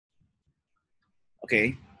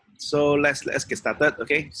Okay, so let's get started.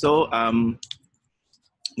 Okay, so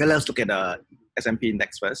let's look at the S&P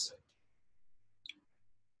index first.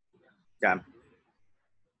 Yeah.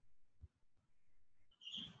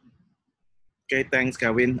 Okay, thanks,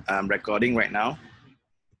 Kelvin. I'm recording right now.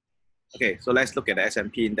 Okay, so let's look at the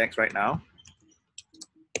S&P index right now.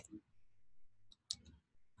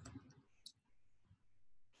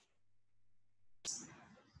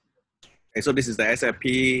 Okay, so this is the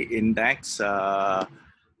S&P index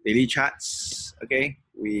daily charts. Okay,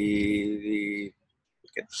 we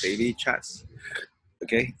look at daily charts.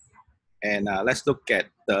 Okay, and let's look at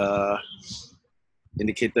the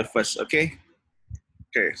indicator first. Okay,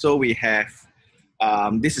 okay. So we have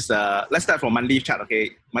this is let's start from monthly chart.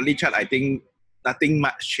 Okay, monthly chart. I think nothing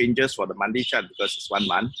much changes for the monthly chart because it's 1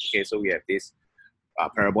 month. Okay, so we have this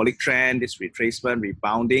parabolic trend, this retracement,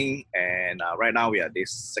 rebounding, and right now we are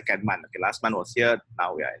this second month. Okay, last month was here,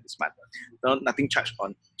 now we are in this month. So nothing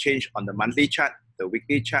change on the monthly chart. The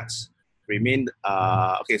weekly charts remain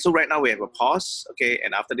okay. So right now we have a pause. Okay,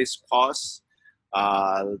 and after this pause,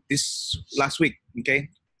 this last week, okay,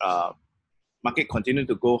 market continued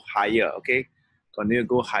to go higher. Okay, continue to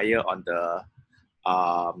go higher on the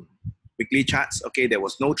weekly charts. Okay, there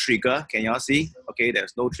was no trigger. Can y'all see? Okay,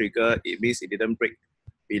 there's no trigger. It means it didn't break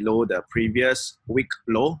below the previous week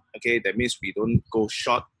low. Okay, that means we don't go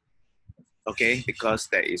short. Okay, because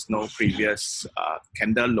there is no previous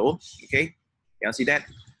candle low. Okay, y'all see that?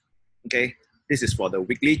 Okay, this is for the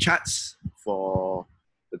weekly charts. For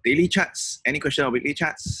the daily charts, any question on weekly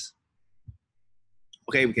charts?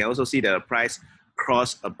 Okay, we can also see the price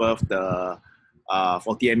cross above the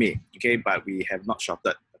 40 MA. Okay, but we have not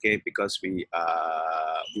shorted. Okay, because we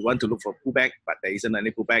want to look for pullback, but there isn't any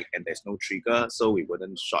pullback and there's no trigger, so we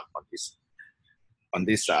wouldn't short on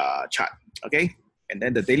this chart. Okay, and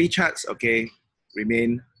then the daily charts, okay,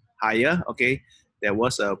 remain higher. Okay, there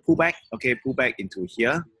was a pullback. Okay, pullback into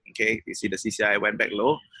here. Okay, you see the CCI went back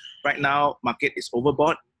low. Right now, market is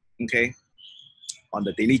overbought. Okay, on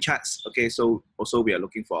the daily charts. Okay, so also we are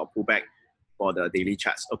looking for a pullback for the daily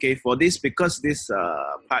charts. Okay, for this, because this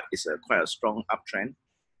part is quite a strong uptrend,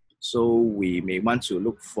 so we may want to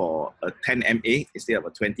look for a 10 MA instead of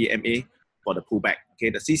a 20 MA for the pullback.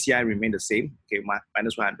 Okay, the CCI remain the same. Okay,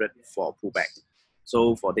 minus 100 for pullback.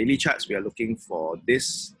 So for daily charts, we are looking for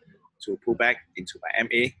this to pull back into my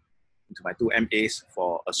MA, into my 2 MAs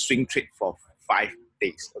for a swing trade for 5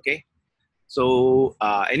 days. Okay, so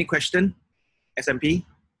any question? S&P?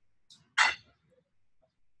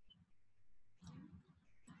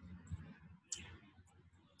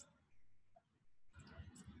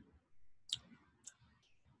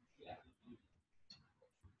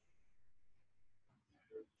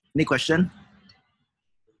 Any question?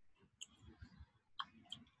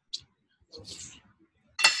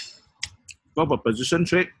 Go for position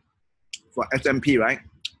trade for S&P, right?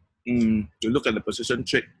 You look at the position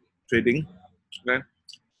trading, okay?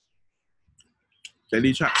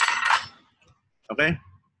 Daily chart, okay?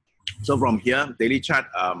 So from here, daily chart,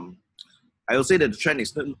 I will say that the trend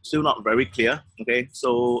is still not very clear, okay?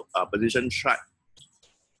 So position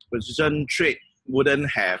trade wouldn't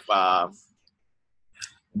have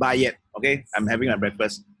buy yet, okay? I'm having my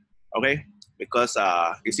breakfast, okay? Because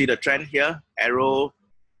you see the trend here, arrow,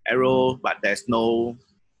 but there's no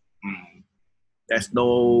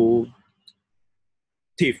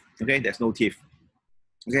teeth, okay? There's no teeth,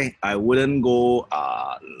 okay? I wouldn't go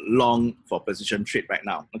long for position trade right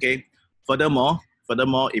now, okay? Furthermore,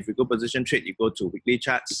 if you go position trade, you go to weekly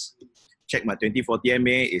charts, check my 2040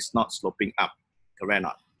 MA is not sloping up, correct or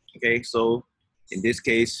not? Okay, so in this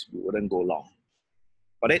case, you wouldn't go long.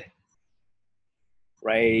 Got it?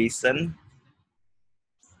 Raisin.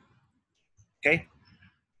 Okay,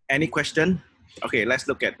 any question? Okay, let's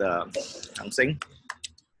look at the Hang Seng.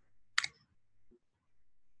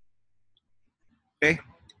 Okay,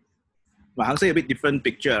 well, Hang Seng a bit different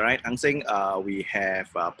picture, right? Hang Seng, we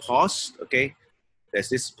have pause, okay? There's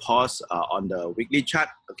this pause on the weekly chart,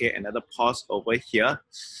 okay? Another pause over here.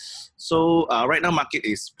 So right now, market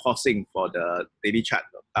is pausing for the daily chart,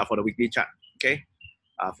 for the weekly chart, okay?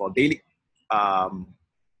 For daily, okay,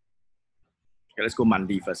 let's go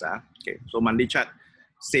monthly first. Okay, so monthly chart,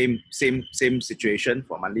 same situation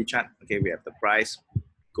for monthly chart. Okay, we have the price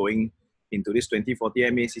going into this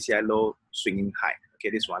 2040 MA CCI low, swinging high.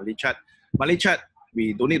 Okay, this monthly chart. Monthly chart,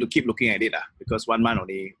 we don't need to keep looking at it because 1 month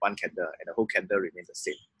only one candle and the whole candle remains the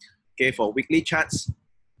same. Okay, for weekly charts,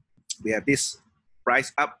 we have this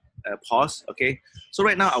price up, pause. Okay, so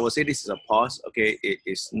right now I will say this is a pause. Okay, it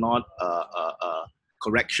is not a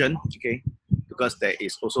correction. Okay, because there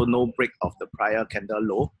is also no break of the prior candle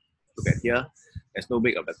low. Look at here. There's no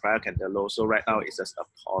break of the prior candle low. So right now it's just a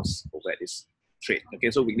pause over this trade.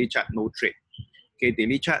 Okay, so weekly chart, no trade. Okay,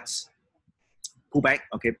 daily charts, pullback.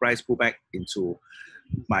 Okay, price pullback into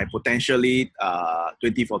my potentially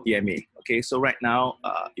 2040 MA. Okay, so right now,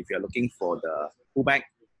 if you're looking for the pullback,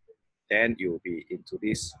 then you'll be into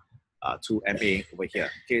this 2 MA over here.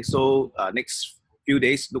 Okay, so next few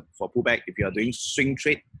days, look for pullback. If you are doing swing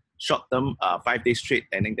trade, short term 5 days trade,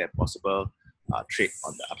 I think there's possible trade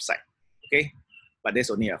on the upside. Okay, but there's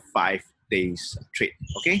only a 5 days trade.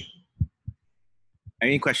 Okay,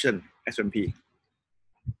 any question? S&P.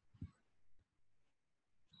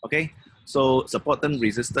 Okay, so support and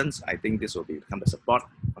resistance, I think this will become the support.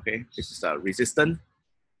 Okay, this is a resistance,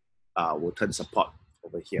 will turn support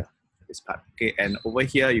over here, this part. Okay, and over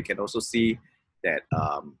here you can also see that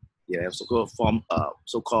yeah, also form a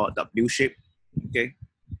so-called W shape. Okay,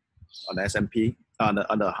 on the S&P, on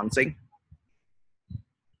the Hang Seng.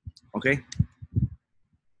 Okay,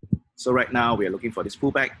 so right now we are looking for this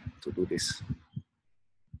pullback to do this.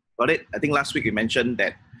 Got it? I think last week we mentioned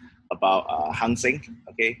that about Hang Seng,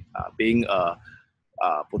 okay, being a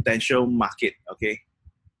potential market, okay,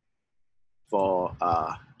 for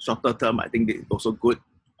shorter term. I think it's also good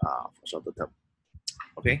for shorter term.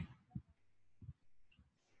 Okay.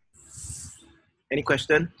 Any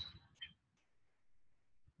question?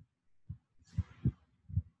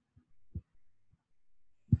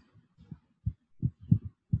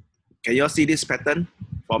 Can you all see this pattern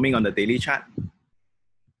forming on the daily chart?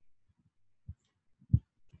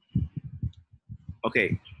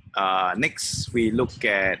 Okay. Next, we look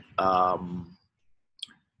at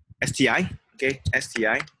STI. Okay,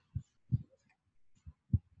 STI.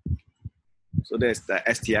 So there's the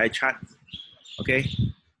STI chart. Okay.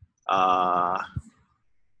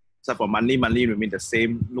 So for monthly remain the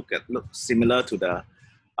same. Look similar to the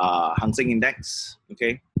Hang Seng Index.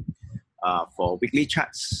 Okay. For weekly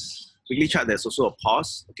charts, there's also a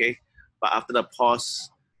pause. Okay, but after the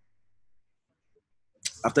pause,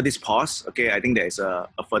 after this pause, okay, I think there is a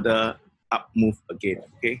further up move again.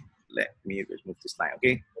 Okay, let me remove this line.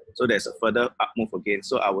 Okay, so there's a further up move again.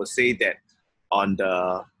 So I will say that on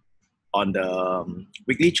the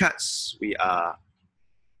weekly charts, we are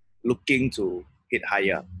looking to hit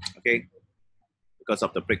higher. Okay, because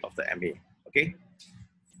of the break of the MA. Okay,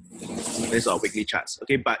 these are weekly charts.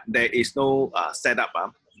 Okay, but there is no setup.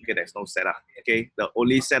 Okay, there's no setup. Okay, the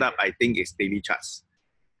only setup I think is daily charts.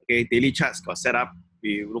 Okay, daily charts got setup.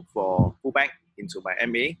 We look for pullback into my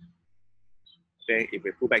MA. Okay, if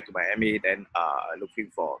we pull back to my MA, then looking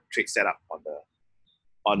for trade setup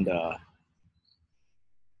on the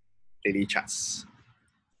daily charts.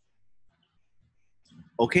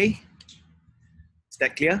 Okay, is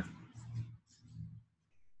that clear?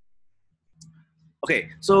 Okay,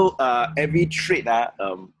 so every trade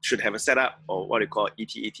should have a setup or what we call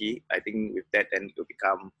ET. I think with that, then it will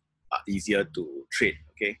become easier to trade.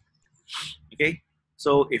 Okay, okay.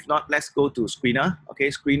 So if not, let's go to screener. Okay,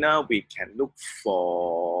 screener, we can look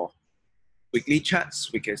for weekly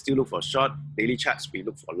charts. We can still look for short. Daily charts, we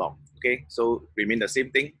look for long. Okay, so remain the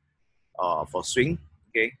same thing. For swing,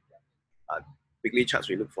 okay. Weekly charts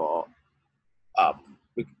we look for.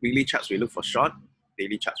 Weekly charts we look for short.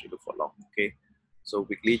 Daily charts we look for long. Okay, so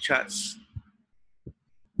weekly charts.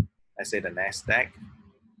 Let's say the Nasdaq.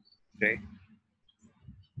 Okay.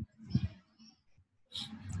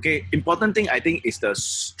 Okay, important thing I think is the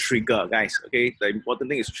trigger, guys. Okay, the important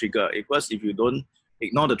thing is trigger. Because if you don't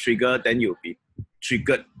ignore the trigger, then you'll be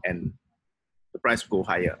triggered and the price will go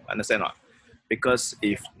higher. Understand not? Because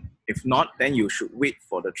if not, then you should wait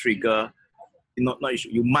for the trigger.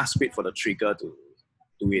 You must wait for the trigger to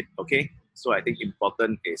do it. Okay, so I think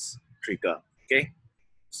important is trigger. Okay,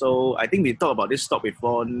 so I think we talked about this stock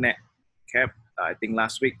before, net cap. I think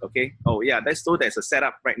last week. Okay. Oh yeah, there's a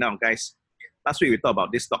setup right now, guys. Last week we talked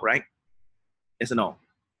about this stock, right? Yes or no?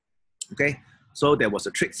 Okay, so there was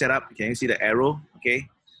a trick setup. Can you see the arrow? Okay,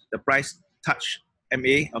 the price touched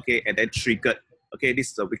MA, okay, and then triggered. Okay,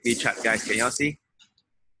 this is a weekly chart, guys. Can y'all see?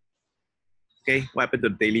 Okay, what happened to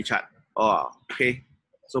the daily chart? Oh, okay,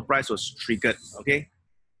 so price was triggered. Okay,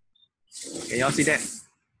 can y'all see that?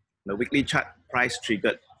 The weekly chart, price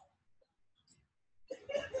triggered.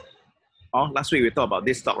 Oh, last week we talked about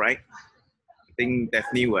this stock, right? I think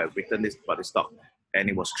definitely we have written this about the stock and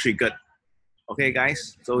it was triggered. Okay,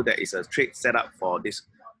 guys, so there is a trade setup for this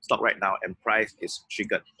stock right now and price is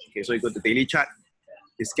triggered. Okay, so you go to daily chart,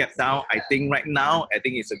 this gap down. I think right now, I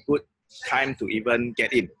think it's a good time to even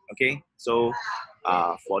get in. Okay, so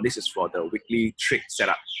for this is for the weekly trade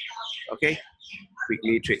setup. Okay,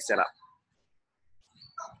 weekly trade setup.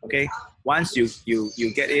 Okay, once you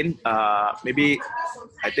get in, maybe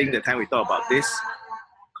I think the time we talk about this,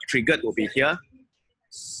 triggered will be here,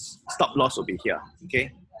 stop loss will be here.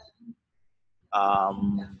 Okay.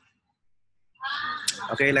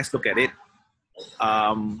 Okay, let's look at it.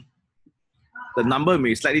 The number may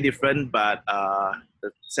be slightly different, but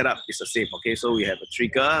the setup is the same. Okay, so we have a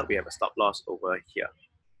trigger, we have a stop loss over here.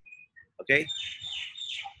 Okay.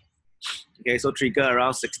 Okay, so trigger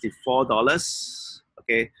around $64.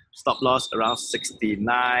 Okay, stop loss around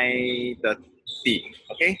 $69.30.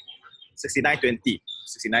 Okay, 69.20,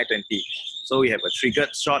 69.20. So we have a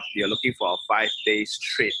triggered short. You're looking for a 5 days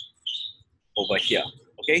trade over here.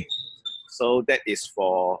 Okay, so that is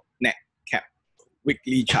for net cap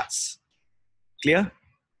weekly charts. Clear?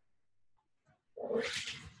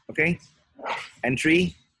 Okay,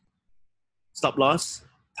 entry, stop loss,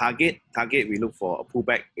 target. Target, we look for a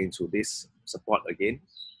pullback into this support again.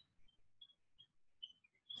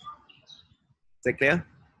 Is that clear?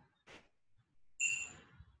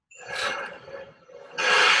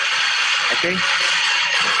 Okay.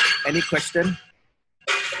 Any question?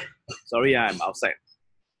 Sorry, I'm outside.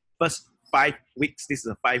 First 5 weeks. This is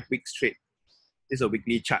a 5 weeks trade. These are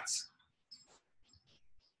weekly charts.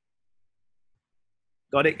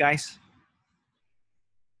 Got it, guys?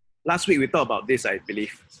 Last week we talked about this, I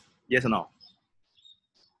believe. Yes or no?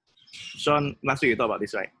 Sean, last week we talked about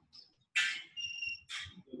this, right?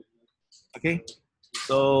 Okay.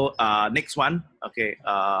 So next one. Okay.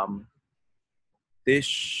 This.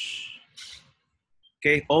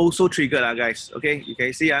 Okay. Also triggered, guys. Okay. You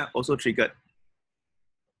can see, also triggered.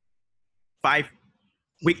 5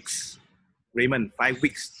 weeks. Raymond, 5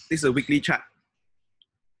 weeks. This is a weekly chart.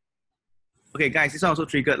 Okay, guys, this one also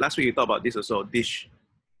triggered. Last week we talked about this also. Dish.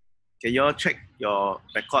 Can you all check your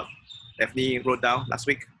record? Daphne wrote down last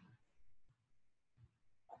week.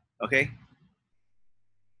 Okay.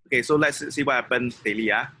 Okay, so let's see what happened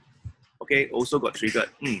daily. Okay, also got triggered.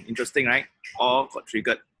 Interesting, right? All got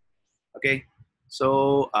triggered. Okay,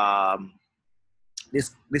 so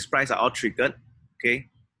this price are all triggered. Okay,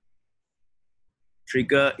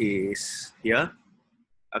 trigger is here.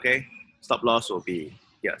 Okay, stop loss will be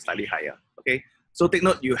here, slightly higher. Okay, so take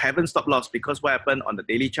note, you haven't stop loss because what happened on the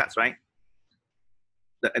daily charts, right?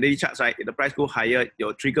 The daily charts, right? If the price go higher,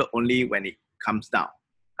 your trigger only when it comes down.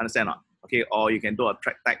 Understand or not? Okay, or you can do a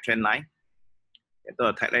tight trend line. You can do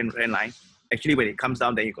a tight trend line. Actually, when it comes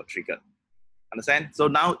down, then you got triggered. Understand? So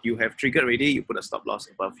now you have triggered already. You put a stop loss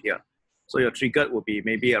above here. So your triggered will be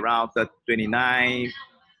maybe around the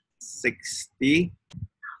 29.60,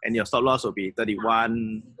 and your stop loss will be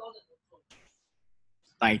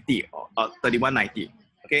 31.90 or 31.90.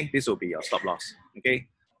 Okay, this will be your stop loss. Okay,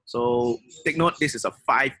 so take note. This is a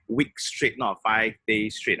 5 week straight, not a 5 day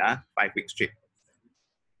straight. 5 week straight.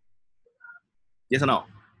 Yes or no?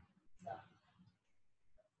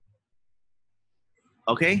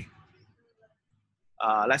 Okay.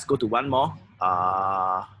 Let's go to one more.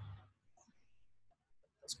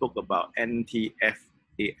 Spoke about NTFAF.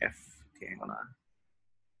 Okay, hang on.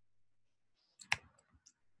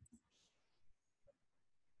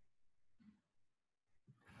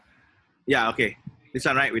 Yeah, okay. This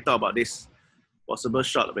one, right? We talked about this possible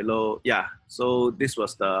short below. Yeah, so this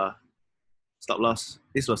was the stop loss.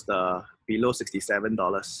 This was the below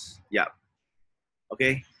 $67. Yeah.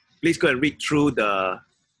 Okay. Please go and read through the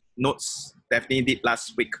notes Daphne did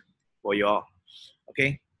last week for you all.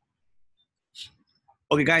 Okay.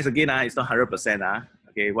 Okay, guys, again, it's not 100%.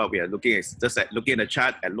 Okay, what we are looking is just at looking at the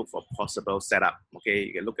chart and look for possible setup. Okay,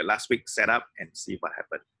 you can look at last week's setup and see what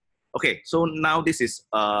happened. Okay, so now this is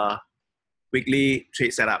a weekly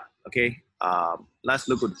trade setup. Okay, let's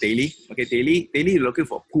look at daily. Okay, daily you're looking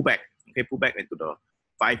for pullback. Okay, pullback into the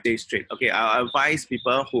 5 days trade. Okay, I advise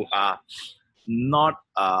people who are not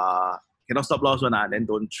cannot stop loss one, then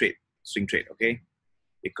don't trade swing trade. Okay,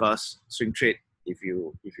 because swing trade, if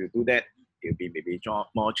you do that, it'll be maybe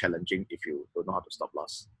more challenging if you don't know how to stop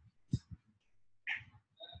loss.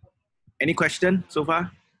 Any question so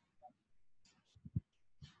far?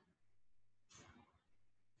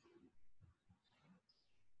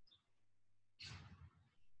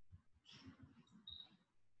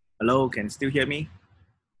 Hello, can you still hear me?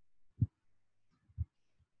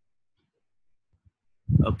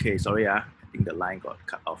 Okay, sorry, I think the line got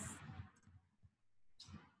cut off.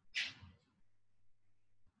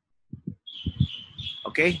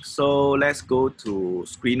 Okay, so let's go to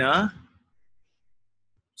screener,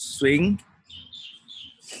 swing,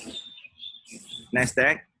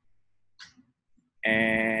 NASDAQ,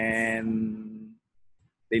 and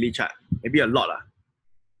daily chart. Maybe a lot.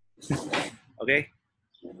 Okay.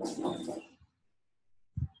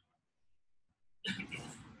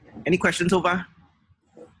 Any questions so far?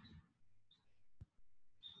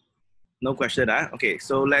 No question, okay,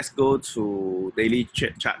 so let's go to daily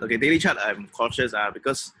chart. Okay, daily chart, I'm cautious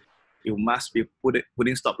because you must be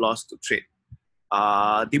putting stop loss to trade.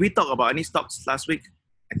 Did we talk about any stocks last week?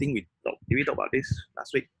 I think we talked. Did we talk about this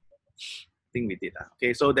last week? I think we did.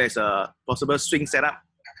 Okay, so there's a possible swing setup,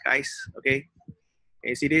 guys. Okay, can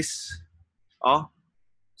you see this? Oh,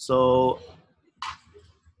 so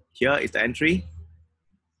here is the entry.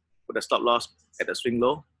 Put the stop loss at the swing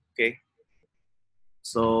low. Okay,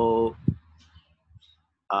 so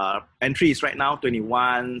entry is right now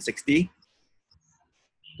 21.60.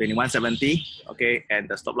 21.70, okay, and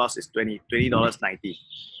the stop loss is $20.90.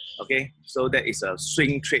 Okay, so that is a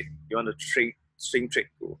swing trade. You want to trade swing trade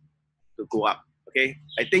to go up. Okay,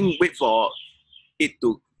 I think wait for it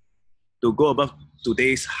to go above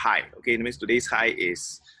today's high. Okay, that means today's high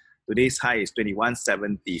is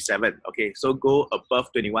 21.77. Okay, so go above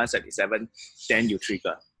 21.77, then you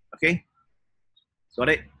trigger. Okay, got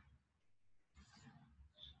it?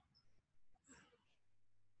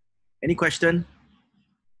 Any question?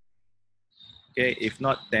 Okay, if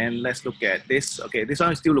not, then let's look at this. Okay, this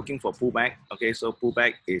one is still looking for pullback. Okay, so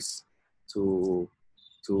pullback is to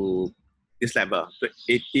this level,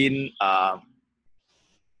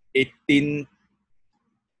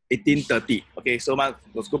 1830. Okay, so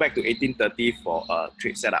let's go back to 1830 for a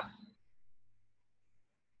trade setup.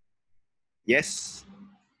 Yes.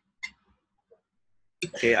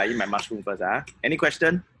 Okay, I eat my mushroom first. Any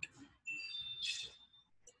question?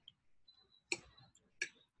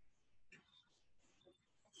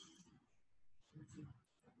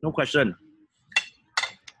 No question.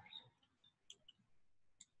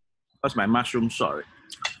 What's my mushroom short?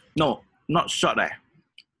 No, not short.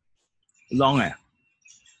 Long.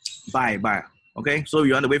 Buy. Okay, so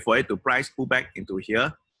you want to wait for it to price pull back into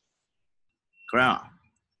here. Correct.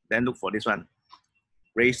 Then look for this one.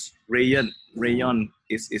 Rayon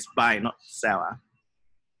is buy, not sell.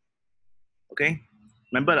 Okay,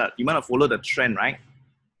 remember that you want to follow the trend, right?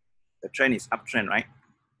 The trend is uptrend, right?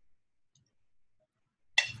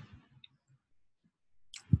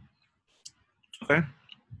 Okay.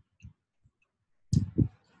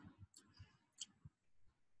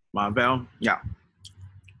 Marvel, yeah.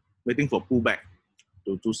 Waiting for pullback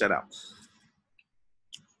to set up.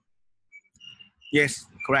 Yes,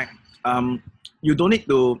 correct. You don't need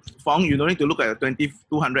to, Fong, you don't need to look at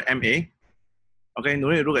 200 MA. Okay, no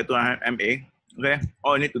need to look at 200 MA. Okay,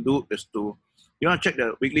 all you need to do is to, you want to check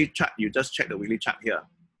the weekly chart, you just check the weekly chart here.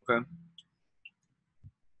 Okay.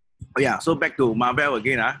 Oh yeah, so back to Marvel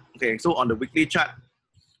again. Okay, so on the weekly chart,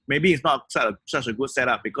 maybe it's not such a good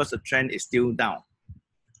setup because the trend is still down.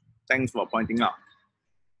 Thanks for pointing out.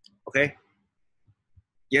 Okay,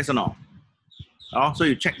 yes or no? Oh, so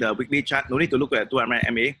you check the weekly chart, no need to look at 200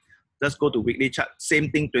 MA, just go to weekly chart, same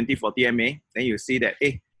thing, 2040 MA, then you see that,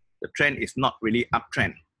 the trend is not really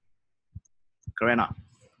uptrend. Correct or not?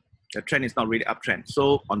 The trend is not really uptrend.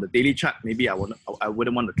 So on the daily chart, maybe I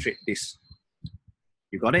wouldn't want to trade this.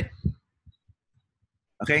 You got it?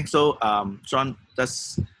 Okay, so Sean,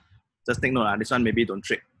 just take note. This one maybe don't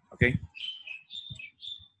trade. Okay.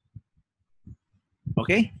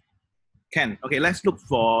 Okay. Can. Okay, let's look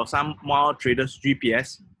for some more traders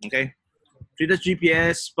GPS. Okay. Traders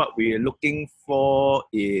GPS, what we're looking for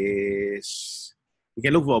is, we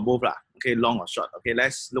can look for both lah. Okay, long or short. Okay,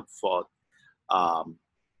 let's look for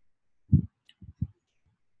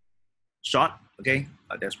short. Okay,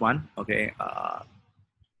 there's one. Okay,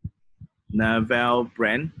 Naval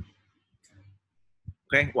brand.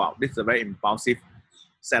 Okay, wow, this is a very impulsive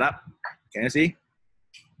setup. Can you see?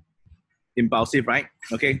 Impulsive, right?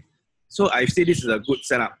 Okay, so I see this is a good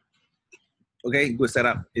setup. Okay, good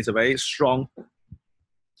setup. It's a very strong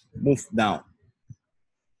move down.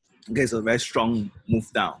 Okay, so very strong move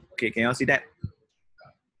down. Okay, can you see that?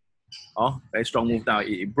 Oh, very strong move down.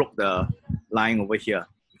 It broke the line over here.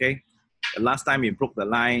 Okay, the last time it broke the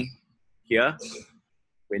line here,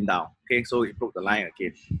 went down. Okay, so it broke the line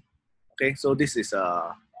again. Okay, so this is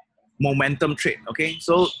a momentum trade. Okay,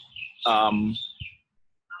 so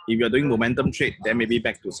if you're doing momentum trade, then maybe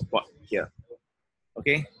back to support here.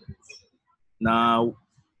 Okay, now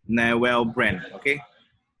Naval brand. Okay,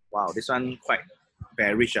 wow, this one quite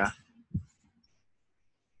bearish. Okay,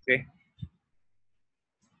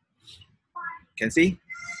 can see?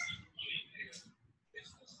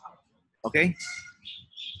 Okay,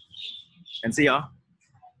 can see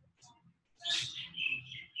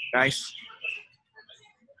guys?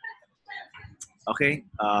 Okay,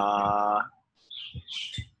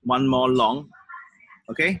 one more long.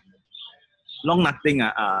 Okay, long nothing.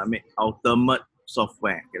 Ultimate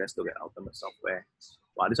software. Okay, let's look at ultimate software.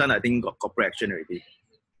 Wow, this one I think got corporate action already.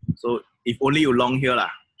 So if only you long here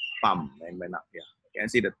lah, bam, and went up here. You can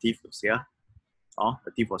see the teeth was here. Oh,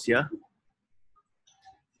 the teeth was here.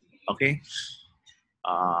 Okay.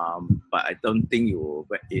 But I don't think you will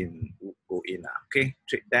go in. Okay,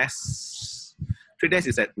 trade desk. Trade desk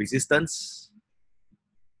is at resistance.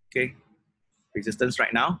 Okay, resistance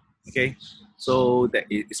right now. Okay, so that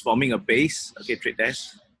is forming a base. Okay, trade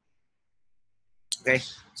desk. Okay,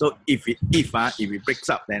 so if it breaks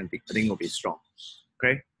up, then I think it will be strong.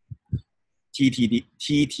 Okay,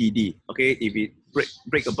 TTD. Okay, if it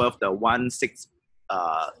break above the $160,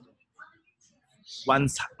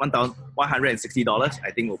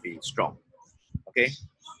 I think will be strong. Okay.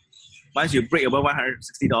 Once you break above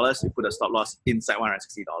 $160, you put a stop loss inside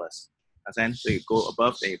 $160. Understand? So you go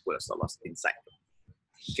above, then you put a stop loss inside.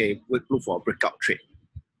 Okay, look for a breakout trade.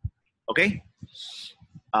 Okay.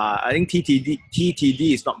 I think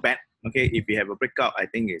TTD is not bad. Okay, if you have a breakout, I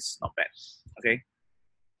think it's not bad. Okay.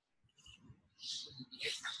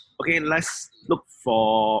 Okay, let's look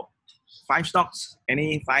for 5 stocks.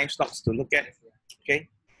 Any 5 stocks to look at? Okay.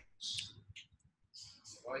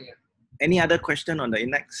 Any other question on the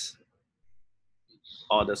index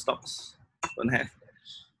or the stocks? Don't have.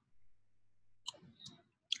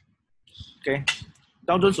 Okay.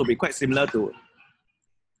 Dow Jones will be quite similar to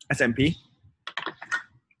S&P.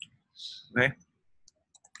 Okay.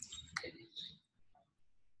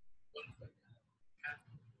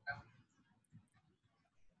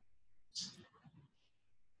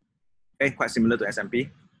 Okay, quite similar to S&P.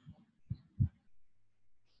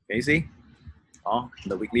 Can you see? Oh,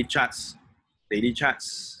 the weekly charts, daily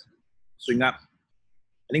charts, swing up.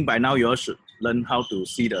 I think by now you all should learn how to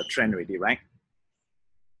see the trend already, right?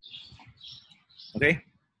 Okay.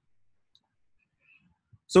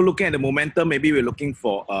 So looking at the momentum, maybe we're looking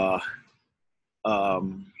for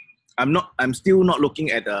I'm still not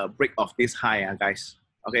looking at the break of this high, guys.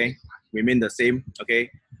 Okay, remain the same.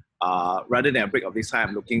 Okay, rather than a break of this high,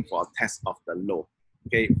 I'm looking for a test of the low.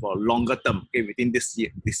 Okay, for longer term. Okay, within this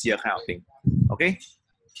year kind of thing. Okay.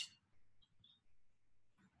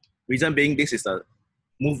 Reason being, this is a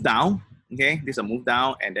move down. Okay, this is a move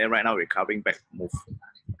down, and then right now recovering back move.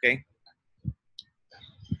 Okay.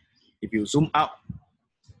 If you zoom out,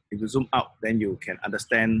 then you can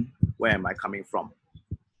understand where am I coming from.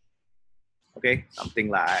 Okay, something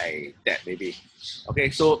like that maybe. Okay,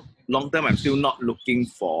 so long term, I'm still not looking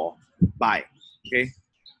for buy. Okay.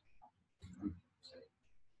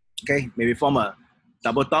 Okay, maybe form a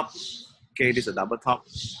double top. Okay, this is a double top.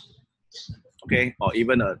 Okay, or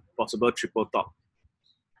even a possible triple top.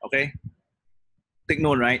 Okay. Take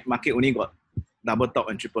note, right? Market only got double top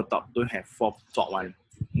and triple top. Don't have 4 top one.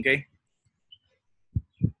 Okay.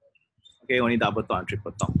 Okay, only double top and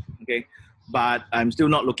triple top. Okay, but I'm still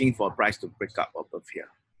not looking for a price to break up above here.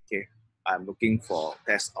 Okay, I'm looking for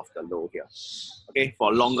test of the low here. Okay,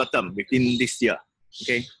 for longer term within this year.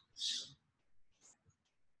 Okay.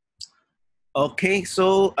 Okay,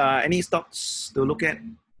 so any stocks to look at?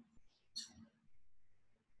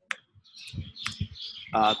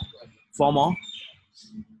 4 more.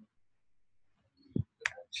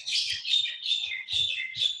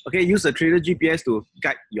 Okay, use the trader GPS to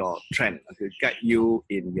guide your trend, to guide you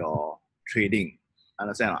in your trading.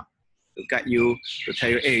 Understand? To guide you, to tell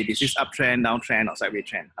you, hey, this is uptrend, downtrend, or sideways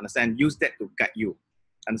trend. Understand? Use that to guide you.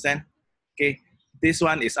 Understand? Okay, this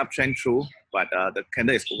one is uptrend true, but the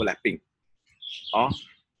candle is overlapping. Oh,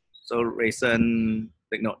 so recent,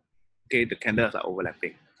 take note. Okay, the candles are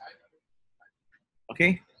overlapping.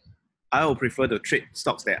 Okay, I will prefer to trade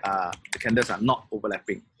stocks that are the candles are not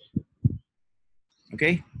overlapping.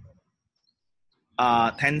 Okay.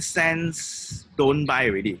 10 cents don't buy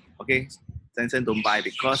already. Okay, 10 cents don't buy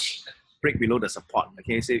because break below the support.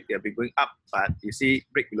 Okay, so they'll be going up, but you see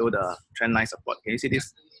break below the trend line support. Can you see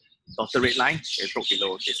this dotted red line? It broke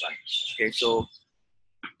below this one. Okay, so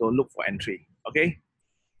don't look for entry. Okay,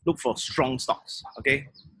 look for strong stocks. Okay,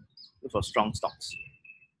 look for strong stocks.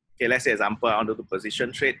 Okay, let's say example, I want to do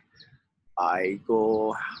position trade. I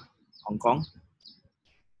go Hong Kong.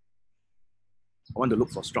 I want to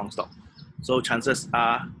look for strong stock. So chances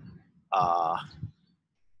are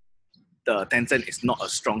the Tencent is not a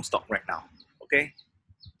strong stock right now. Okay.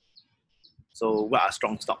 So what are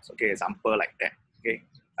strong stocks? Okay, example like that. Okay.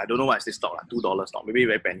 I don't know what is this stock, $2 stock, maybe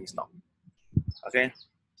very penny stock. Okay.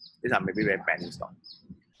 These are maybe very penny stock.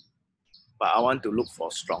 But I want to look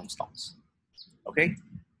for strong stocks. Okay.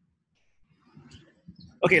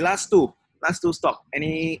 Okay, last two stock.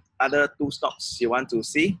 Any other 2 stocks you want to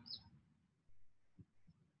see?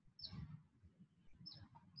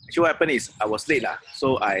 Actually, what happened is I was late,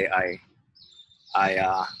 so I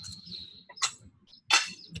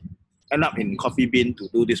end up in Coffee Bean to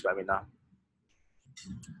do this webinar.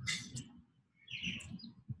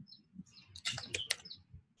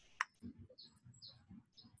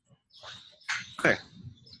 Okay.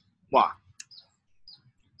 Wow.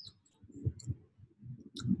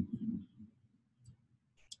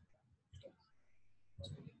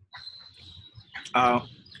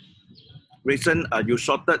 Reason you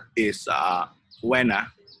shorted is when?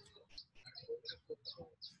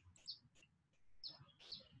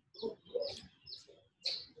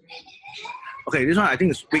 Okay, this one I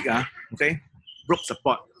think is weak. Okay, broke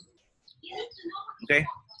support. Okay,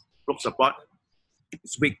 broke support.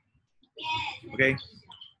 It's weak. Okay,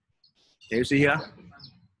 can you see here?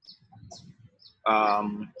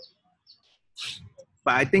 But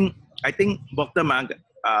I think bottom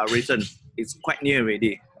reason is quite near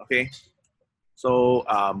already. Okay, so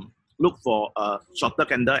look for a shorter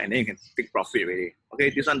candle and then you can take profit already.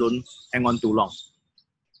 Okay, this one don't hang on too long.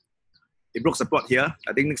 It broke support here.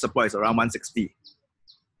 I think next support is around 160.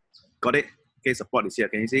 Got it? Okay, support is here.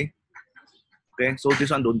 Can you see? Okay, so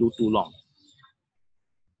this one don't do too long.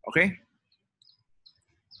 Okay?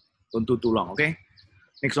 Don't do too long. Okay?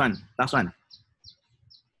 Next one. Last one.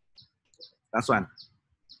 Last one.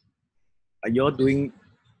 Are you all doing?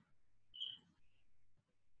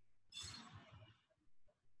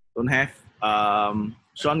 Don't have.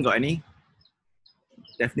 Sean got any?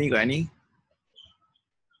 Daphne got any?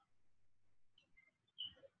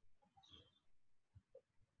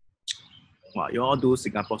 Wow, you all do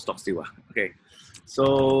Singapore stock still. Okay.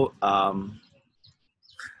 So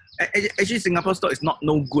actually Singapore stock is not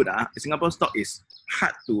no good. Singapore stock is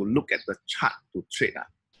hard to look at the chart to trade.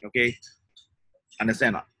 Okay.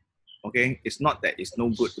 Understand? Okay. It's not that it's no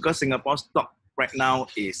good because Singapore stock right now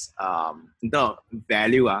is the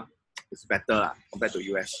value is better compared to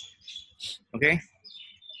US. Okay.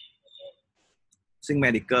 Sing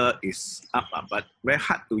Medical is up, but very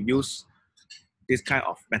hard to use this kind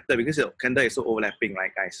of method because the candle is so overlapping,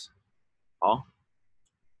 right, guys? Oh,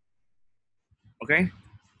 okay.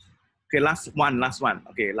 Okay, last one.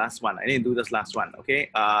 Okay, last one. I need to do this last one. Okay,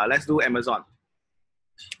 let's do Amazon.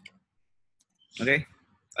 Okay,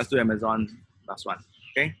 let's do Amazon. Last one.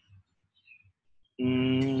 Okay.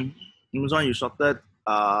 Amazon, you shorted.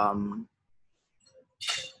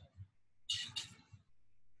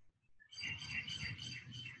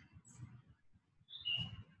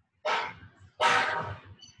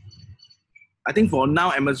 I think for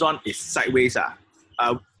now, Amazon is sideways.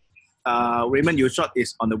 Raymond, your short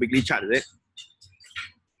is on the weekly chart, is it?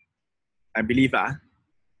 I believe.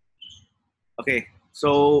 Okay,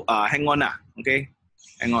 so hang on. Okay,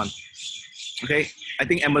 hang on. Okay, I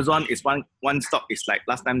think Amazon is one stock is like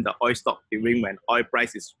last time the oil stock during when oil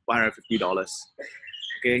price is $150.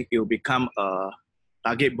 Okay, it will become a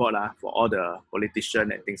target board for all the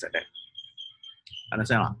politicians and things like that.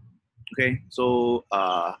 Understand? Okay, so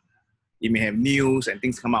it may have news and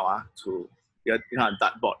things come out to you know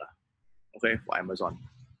that board. Okay, for Amazon.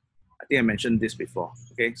 I think I mentioned this before.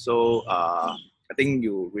 Okay, so I think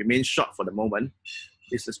you remain short for the moment.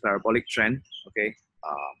 This is parabolic trend. Okay.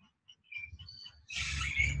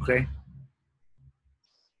 Okay.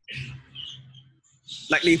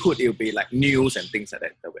 Likelihood it will be like news and things like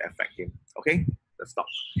that that will affect him. Okay, the stock.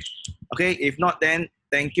 Okay, if not, then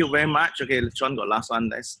thank you very much. Okay, Sean got last one.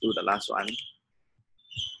 Let's do the last one.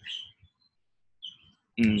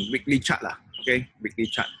 Weekly chart lah. Okay, weekly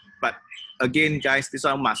chart. But again, guys, this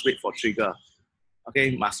one must wait for trigger.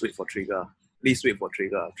 Okay, must wait for trigger. Please wait for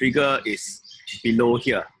trigger. Trigger is below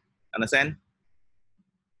here. Understand?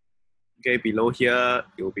 Okay, below here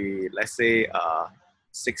it will be, let's say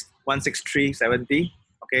 163.70.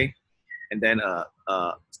 Okay, and then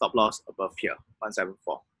stop loss above here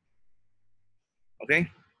 174.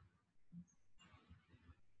 Okay,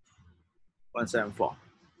 174.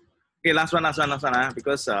 Okay, last one,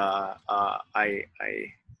 because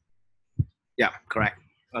yeah, correct.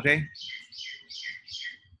 Okay,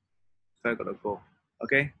 so I gotta go.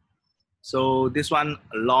 Okay, so this one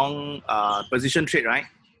long position trade, right?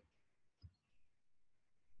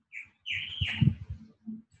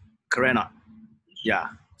 Correct or not? Yeah.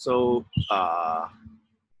 So I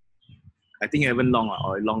think you haven't long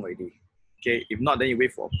or long already. Okay, if not, then you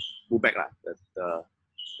wait for pullback. The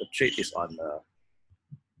trade is on the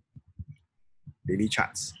daily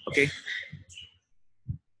charts. Okay.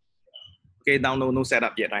 Okay, now no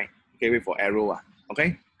setup yet, right? Okay, wait for arrow.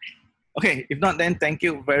 Okay. Okay, if not, then thank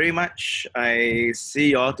you very much. I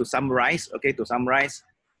see you all to summarize. Okay, to summarize,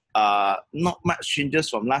 not much changes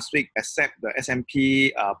from last week except the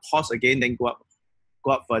S&P pause again, then go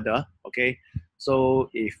up further. Okay, so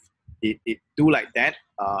if it do like that.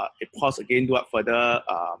 It pause again, do up further.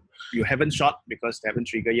 You haven't short because they haven't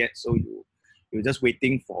triggered yet, so you're just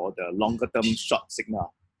waiting for the longer term short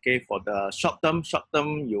signal. Okay, for the short term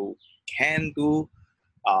you can do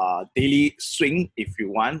daily swing if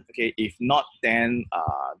you want. Okay, if not, then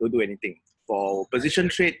don't do anything. For position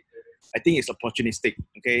trade, I think it's opportunistic.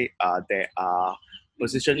 Okay, there are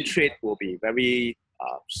position trade will be very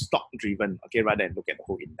stock driven. Okay, rather than look at the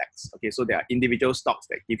whole index. Okay, so there are individual stocks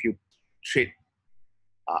that give you trade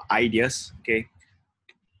ideas. Okay,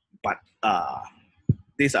 but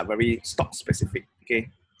these are very stock specific. Okay.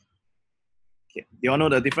 Okay. Do you all know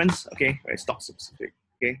the difference? Okay, very stock specific.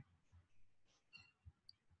 Okay.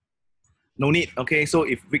 No need. Okay, so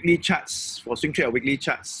if weekly charts for swing trade or weekly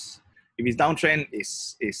charts, if it's downtrend,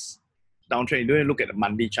 is downtrend. You don't look at the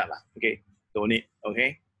monthly chart lah. Okay, don't need.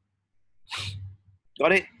 Okay,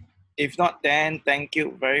 got it. If not, then thank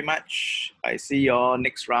you very much. I see you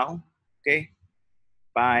next round. Okay,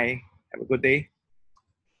 bye. Have a good day.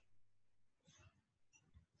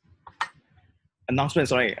 Announcement.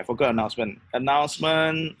 Sorry, I forgot announcement.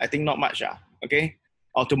 Announcement. I think not much. Okay.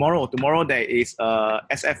 Or tomorrow there is a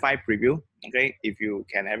SF5 preview. Okay, if you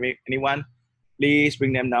can have anyone, please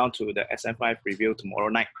bring them down to the SF5 preview tomorrow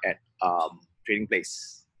night at Trading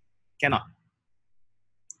Place. Cannot.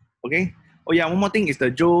 Okay. Oh yeah, one more thing is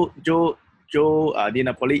the Joe the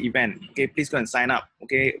Napoli event. Okay, please go and sign up.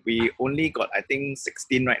 Okay, we only got I think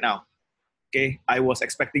 16 right now. Okay, I was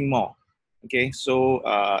expecting more. Okay, so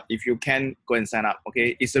if you can go and sign up.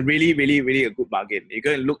 Okay, it's a really a good bargain. You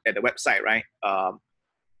go and look at the website, right?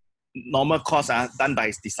 Normal cost done by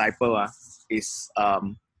his disciple is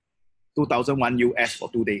 2001 US for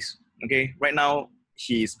 2 days. Okay, right now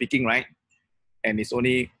he is speaking, right, and it's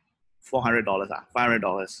only $400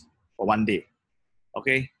 $500 for 1 day.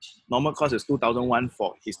 Okay, normal cost is 2001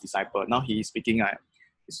 for his disciple. Now he is speaking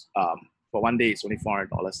for 1 day it's only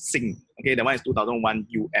 $400 Sing. Okay, that one is 2001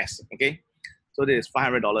 US. Okay, so this is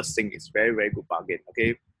 $500 Sing. It's very good bargain.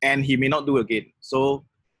 Okay, and he may not do again, so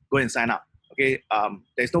go and sign up. Okay,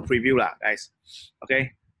 there's no preview lah, guys.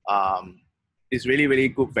 Okay, it's really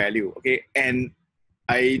good value. Okay, and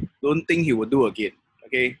I don't think he will do again.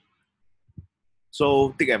 Okay,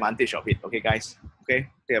 so take advantage of it. Okay, guys. Okay,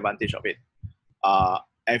 take advantage of it.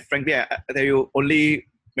 And frankly, I tell you, only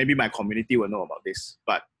maybe my community will know about this,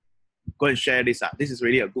 but go and share this. This is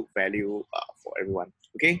really a good value for everyone.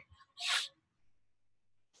 Okay.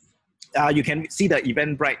 You can see the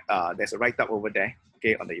Eventbrite. There's a write-up over there.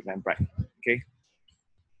 Okay, on the Eventbrite. Okay.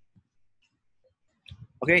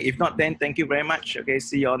 Okay, if not, then thank you very much. Okay,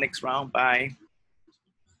 see you all next round. Bye.